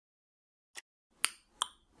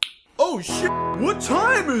Oh shit! What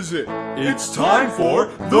time is it? It's time for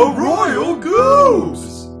the Royal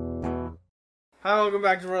Goobs! Hi, welcome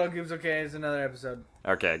back to Royal Goobs. Okay, it's another episode.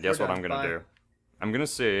 Okay, guess what I'm gonna do? I'm gonna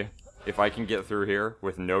see if I can get through here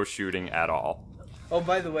with no shooting at all. Oh,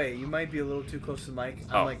 by the way, you might be a little too close to the mic.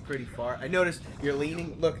 I'm like pretty far. I noticed you're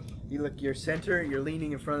leaning. Look, you're center. You're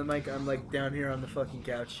leaning in front of the mic. I'm like down here on the fucking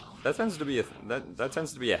couch. That tends to be a that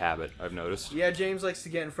tends to be a habit, I've noticed. Yeah, James likes to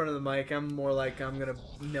get in front of the mic. I'm more like I'm gonna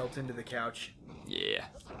melt into the couch. Yeah,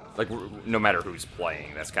 like no matter who's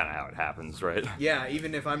playing, that's kind of how it happens, right? Yeah,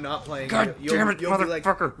 even if I'm not playing, God damn it, you'll be like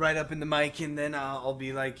motherfucker! right up in the mic, and then I'll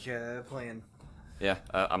be like playing. Yeah,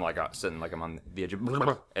 I'm like sitting like I'm on the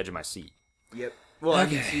edge of my seat. Yep. Well, I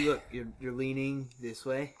can see. Look, you're leaning this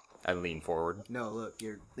way. I lean forward. No, look,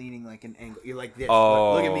 you're leaning like an angle. You're like this.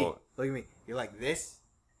 Oh. Look at me. Look at me. You're like this.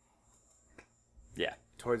 Yeah.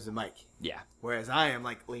 Towards the mic. Yeah. Whereas I am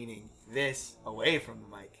like leaning this away from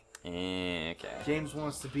the mic. Okay. James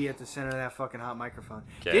wants to be at the center of that fucking hot microphone.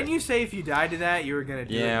 Okay. Didn't you say if you died to that, you were gonna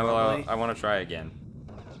do it? Yeah, normally? well, I want to try again.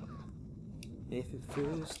 If at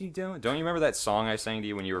first you don't you remember that song I sang to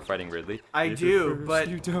you when you were fighting Ridley? I If do, at first but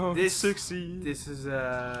you don't this succeed. This is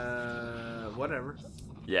whatever.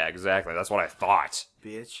 Yeah, exactly. That's what I thought.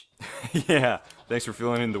 Bitch. Yeah. Thanks for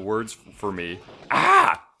filling in the words for me.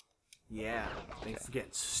 Ah! Yeah. Thanks for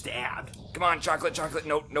getting stabbed. Come on, chocolate.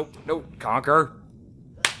 No, Conker.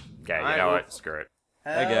 Okay, you know what? Screw it.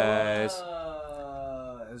 Hey, guys.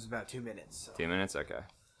 It was about 2 minutes. So. 2 minutes? Okay.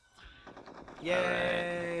 Yay!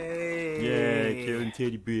 Right. Yay, killing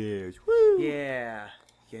teddy bears. Woo! Yeah.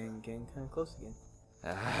 Getting kind of close again.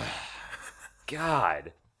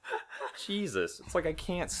 God. Jesus. It's like I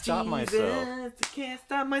can't stop myself. I can't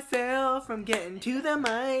stop myself from getting to the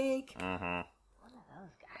mic. Mm-hmm.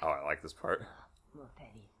 Oh, I like this part.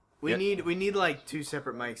 We need like 2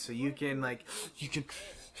 separate mics so you can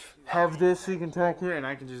have this so you can talk here and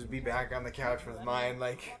I can just be back on the couch with mine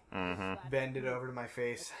bend it over to my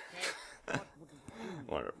face.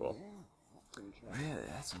 Wonderful. Really,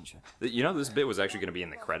 that's interesting. You know, this bit was actually going to be in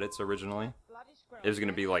the credits originally. It was going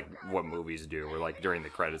to be like what movies do, where like during the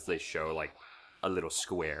credits they show like a little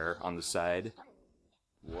square on the side.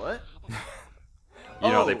 What? You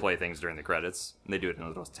know, they play things during the credits, and they do it in a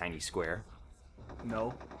little tiny square.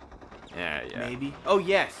 No. Yeah. Maybe. Oh,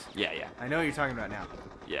 yes. Yeah. I know what you're talking about now.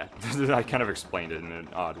 Yeah. I kind of explained it in an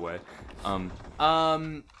odd way.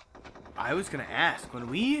 I was gonna ask, when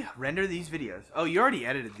we render these videos... Oh, you already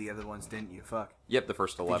edited the other ones, didn't you? Fuck. Yep, the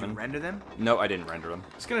first 11. Did you render them? No, I didn't render them.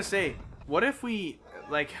 I was gonna say, what if we,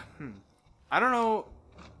 I don't know...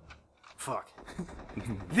 Fuck.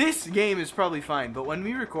 This game is probably fine, but when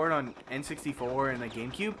we record on N64 and the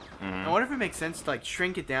GameCube, I wonder if it makes sense to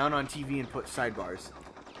shrink it down on TV and put sidebars.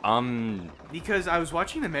 Because I was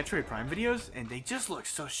watching the Metroid Prime videos, and they just look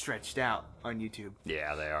so stretched out on YouTube.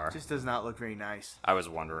 Yeah, they are. It just does not look very nice. I was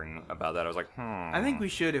wondering about that. I was like, I think we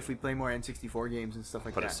should if we play more N64 games and stuff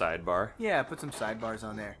like that. Put a sidebar? Yeah, put some sidebars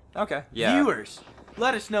on there. Okay, yeah. Viewers,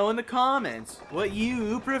 let us know in the comments what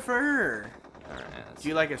you prefer. Alright. Do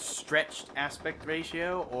you like a stretched aspect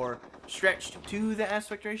ratio, or stretched to the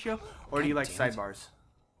aspect ratio, or do you like sidebars?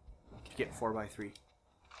 Get 4:3.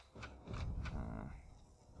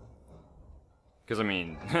 Because, I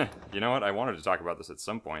mean, you know what? I wanted to talk about this at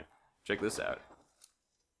some point. Check this out.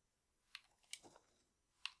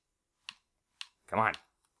 Come on.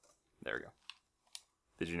 There we go.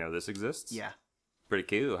 Did you know this exists? Yeah. Pretty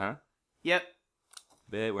cool, huh? Yep.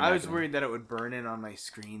 Bet we're I not was gonna- worried that it would burn in on my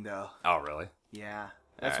screen, though. Oh, really? Yeah.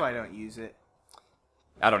 That's why I don't use it.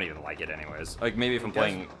 I don't even like it anyways. Like, maybe if I'm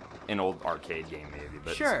playing an old arcade game, maybe.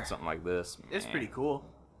 But Sure. something like this. It's man. pretty cool.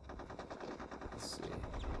 Let's see.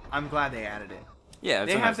 I'm glad they added it. Yeah,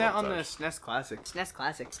 it's They a have nice that little on the touch. SNES Classic. SNES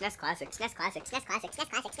Classic, SNES Classic, SNES Classic, SNES Classic, SNES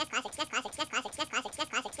Classic, SNES Classic, SNES Classic, SNES Classic, SNES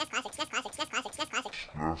Classic, SNES Classic, SNES Classic, SNES Classic, SNES Classic, SNES Classic,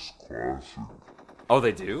 SNES Classic. Oh,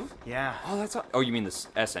 they do? Yeah. Oh, that's... Oh, you mean the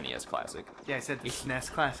SNES Classic? Yeah, I said the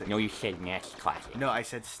SNES Classic. No, you said SNES Classic. No, I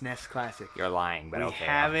said SNES Classic. You're lying, but We okay.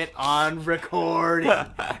 have it on recording.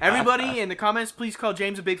 Everybody in the comments, please call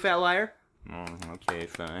James a big fat liar. Okay,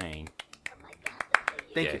 fine.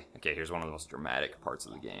 Thank you. Okay, here's one of the most dramatic parts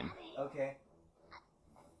of the game. Okay.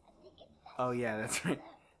 Oh yeah, that's right.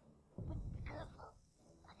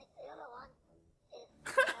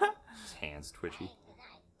 His hands twitchy.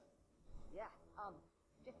 Yeah,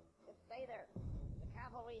 just stay there. The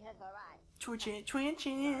cavalry has arrived. Twitching. You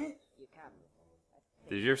come.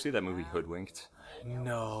 Did you ever see that movie Hoodwinked?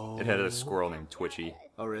 No. It had a squirrel named Twitchy,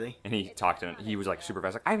 Oh really? and he talked and he was like super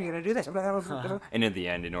fast, like I'm gonna do this. And in the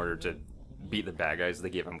end, in order to beat the bad guys, they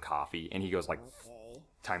give him coffee, and he goes like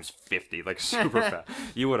times 50, like super fast.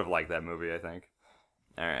 You would have liked that movie, I think.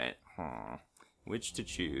 All right. Which to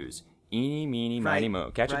choose? Eeny, meeny, miny,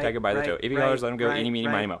 mo. Catch a tiger by the toe. $80, let him go. Eeny, meeny,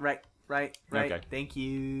 miny, mo. Right. Okay. Thank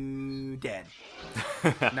you. Dead.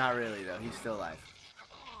 Not really, though. He's still alive.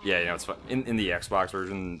 Yeah, you know, it's fun. In the Xbox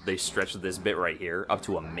version, they stretch this bit right here up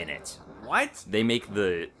to a minute. What? They make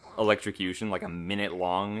the electrocution like a minute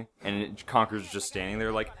long, and Conker's just standing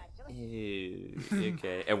there like, ew,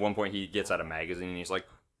 okay. At one point, he gets out a magazine, and he's like,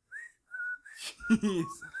 Jeez.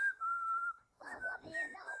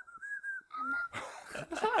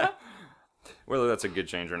 whether that's a good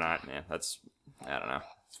change or not, man, that's, I don't know.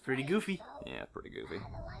 It's pretty goofy. Yeah, it's pretty goofy.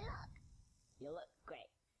 You look great.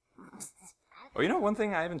 Oh, you know one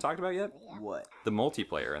thing I haven't talked about yet? What? The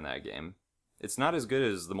multiplayer in that game. It's not as good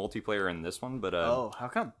as the multiplayer in this one, but Oh, how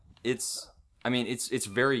come? it's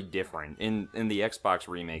very different. In the Xbox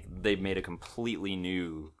remake, they've made a completely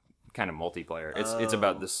new kind of multiplayer. It's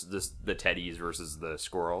about the teddies versus the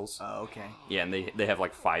squirrels. Oh, okay. Yeah, and they have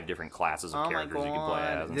like 5 different classes of characters you can play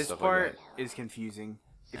as and This stuff part like that. is confusing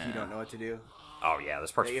if you don't know what to do. Oh yeah,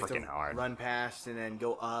 this part's You have to freaking hard. run past and then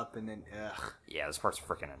go up and then ugh. Yeah, this part's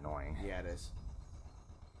freaking annoying. Yeah, it is.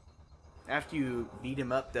 After you beat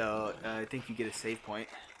him up, though, I think you get a save point.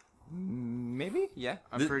 Maybe? Yeah.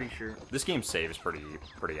 I'm pretty sure. This game saves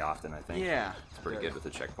pretty often, I think. Yeah. It's pretty good with the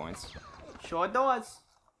checkpoints. Sure does.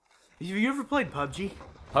 Have you ever played PUBG?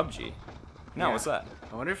 PUBG? No, Yeah. what's that?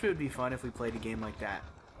 I wonder if it would be fun if we played a game like that.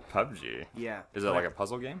 PUBG? Yeah. Is it like a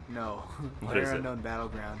puzzle game? No. What is it? PlayerUnknown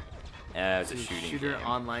Battleground. It's a It's a shooting shooter game.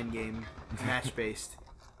 online game, match-based.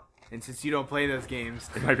 And since you don't play those games,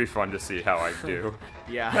 It might be fun to see how I do.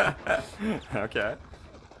 yeah. Okay.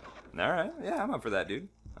 Alright, yeah, I'm up for that, dude.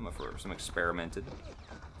 I'm up for some experimented.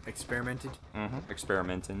 Experimented.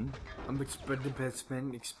 Experimenting. I'm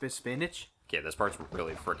spinach. Okay, this part's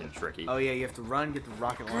really freaking tricky. Oh yeah, you have to run, get the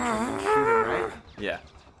rocket launcher, and then shoot him, right? Yeah.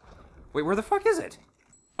 Wait, where the fuck is it?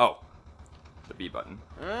 Oh. The B button.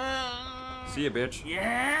 See ya, bitch.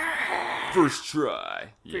 Yeah. First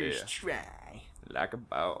try. First Yeah. try. Like a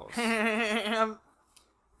boss.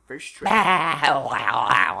 First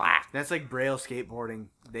try. That's like Braille skateboarding.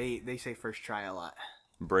 They say first try a lot.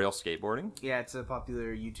 Braille skateboarding? Yeah, it's a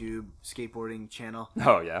popular YouTube skateboarding channel.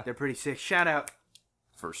 Oh, yeah. They're pretty sick. Shout out.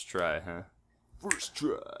 First try, huh? First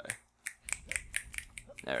try.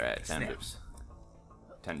 Alright, Snaps.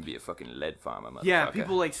 time to be a fucking lead farmer, motherfucker. Yeah,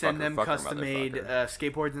 people like send Fucker, them fucker, custom-made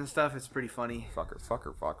motherfucker. skateboards and stuff. It's pretty funny. Fucker,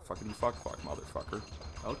 fuckity fuck, motherfucker.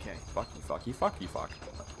 Okay. Fucky, fuck.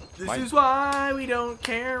 This My- is why we don't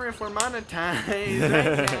care if we're monetized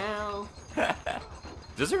right now.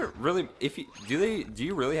 Does it really? Do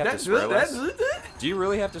you really have to swear less? Do you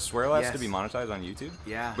really have to swear less to Yes. be monetized on YouTube?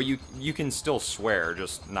 Yeah. But you can still swear,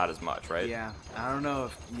 just not as much, right? Yeah. I don't know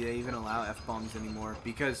if they even allow F-bombs anymore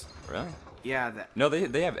because, Really? yeah, No,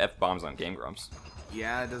 they have F-bombs on Game Grumps.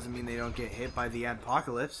 it doesn't mean they don't get hit by the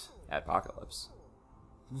adpocalypse. Adpocalypse.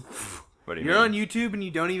 What do you You're mean? on YouTube and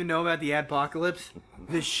you don't even know about the adpocalypse?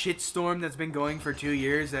 This shitstorm that's been going for 2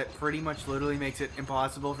 years that pretty much literally makes it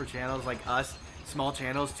impossible for channels like us, small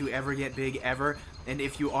channels, to ever get big ever. And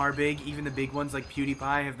if you are big, even the big ones like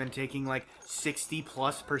PewDiePie have been taking like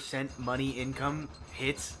 60+% money income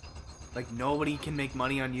hits. Like nobody can make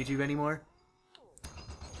money on YouTube anymore.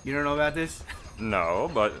 You don't know about this? No,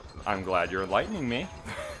 but I'm glad you're enlightening me.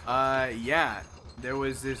 Yeah. There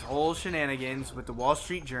was this whole shenanigans with the Wall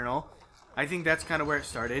Street Journal. I think that's kind of where it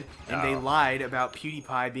started. And they Oh. lied about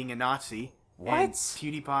PewDiePie being a Nazi. What? And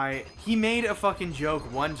PewDiePie, he made a fucking joke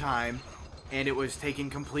one time, and it was taken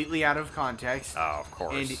completely out of context. Oh, of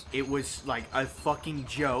course. And it was like a fucking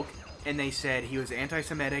joke. And they said he was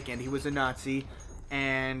anti-Semitic and he was a Nazi.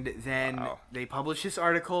 And then Wow. they published this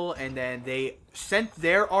article, and then they sent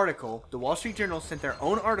their article. The Wall Street Journal sent their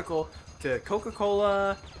own article to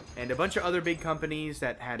Coca-Cola and a bunch of other big companies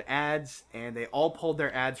that had ads, and they all pulled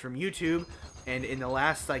their ads from YouTube. And in the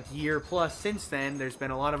last like year plus since then, there's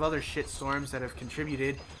been a lot of other shit storms that have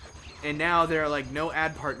contributed. And now there are like no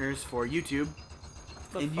ad partners for YouTube.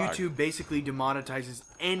 And fuck? YouTube basically demonetizes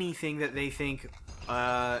anything that they think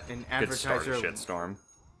an Could start a advertiser, shitstorm.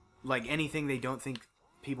 like anything they don't think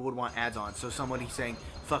people would want ads on. So somebody saying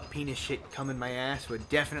 "fuck penis shit, come in my ass" would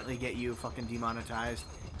definitely get you fucking demonetized.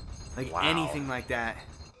 Like Wow. anything like that.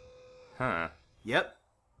 Huh. Yep.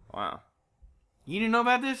 Wow. You didn't know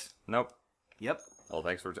about this? Nope. Yep. Well,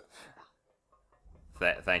 thanks for...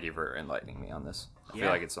 thank you for enlightening me on this. I feel Yeah.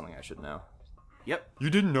 like it's something I should know. Yep. You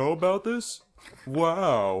didn't know about this?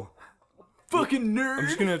 Wow. Fucking nerd. I'm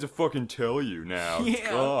just gonna have to fucking tell you now.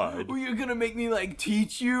 Yeah. God. Well, you're gonna make me like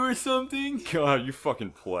teach you or something? God, you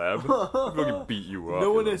fucking pleb. I fucking beat you up. No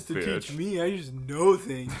you one little has to bitch. teach me. I just know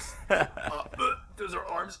things. Those are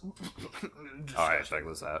arms. Alright, check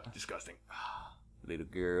this out. Disgusting. Little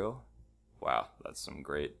girl. Wow, that's some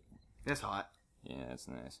great... That's hot. Yeah, that's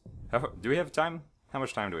nice. Do we have time? How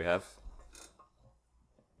much time do we have?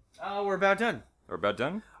 We're about done. We're about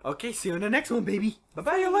done? Okay, see you in the next one, baby.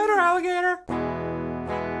 Bye-bye. See you later, alligator.